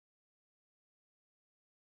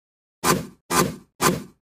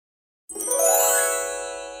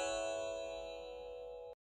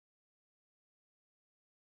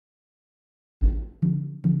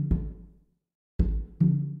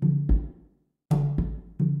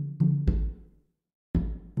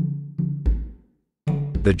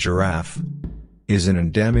The giraffe is an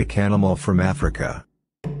endemic animal from Africa.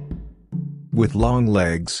 With long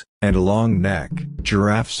legs and a long neck,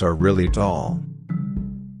 giraffes are really tall.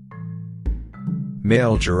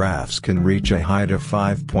 Male giraffes can reach a height of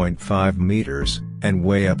 5.5 meters and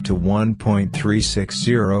weigh up to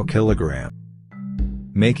 1.360 kilograms,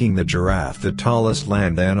 making the giraffe the tallest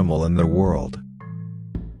land animal in the world.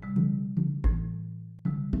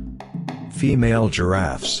 Female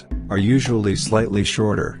giraffes are usually slightly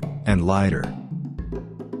shorter and lighter.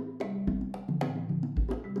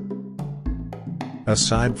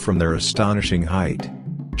 Aside from their astonishing height,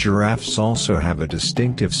 giraffes also have a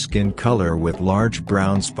distinctive skin color with large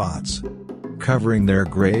brown spots covering their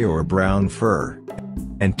gray or brown fur,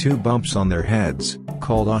 and two bumps on their heads,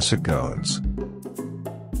 called ossicones.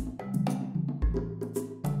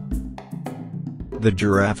 The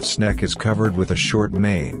giraffe's neck is covered with a short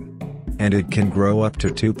mane, and it can grow up to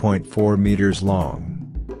 2.4 meters long.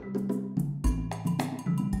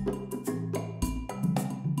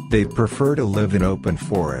 They prefer to live in open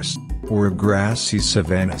forests, or grassy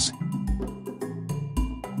savannas.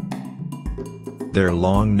 Their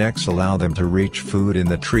long necks allow them to reach food in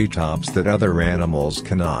the treetops that other animals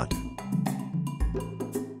cannot.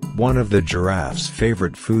 One of the giraffe's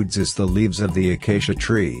favorite foods is the leaves of the acacia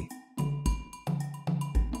tree.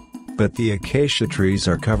 But the acacia trees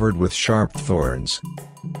are covered with sharp thorns.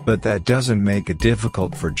 But that doesn't make it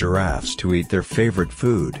difficult for giraffes to eat their favorite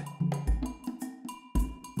food.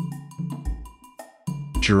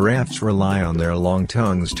 Giraffes rely on their long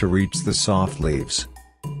tongues to reach the soft leaves.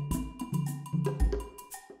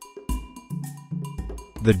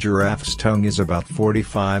 The giraffe's tongue is about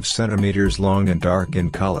 45 centimeters long and dark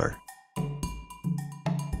in color.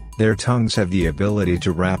 Their tongues have the ability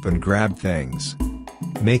to wrap and grab things,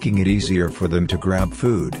 making it easier for them to grab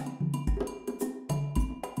food.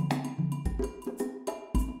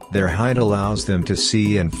 Their height allows them to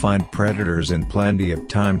see and find predators in plenty of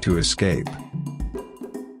time to escape.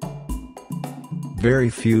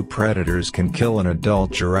 Very few predators can kill an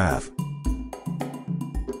adult giraffe.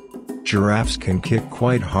 Giraffes can kick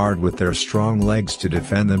quite hard with their strong legs to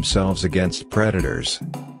defend themselves against predators.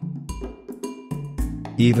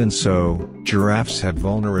 Even so, giraffes have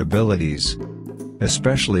vulnerabilities,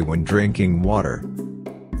 especially when drinking water.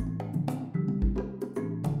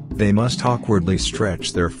 They must awkwardly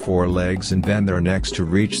stretch their forelegs and bend their necks to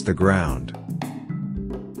reach the ground.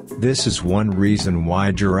 This is one reason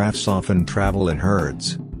why giraffes often travel in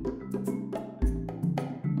herds.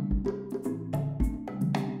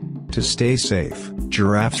 To stay safe,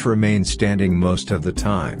 giraffes remain standing most of the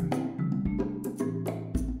time.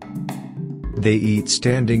 They eat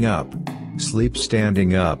standing up, sleep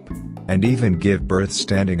standing up, and even give birth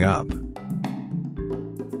standing up.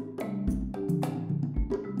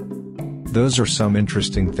 Those are some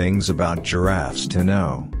interesting things about giraffes to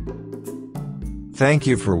know. Thank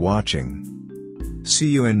you for watching. See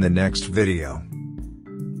you in the next video.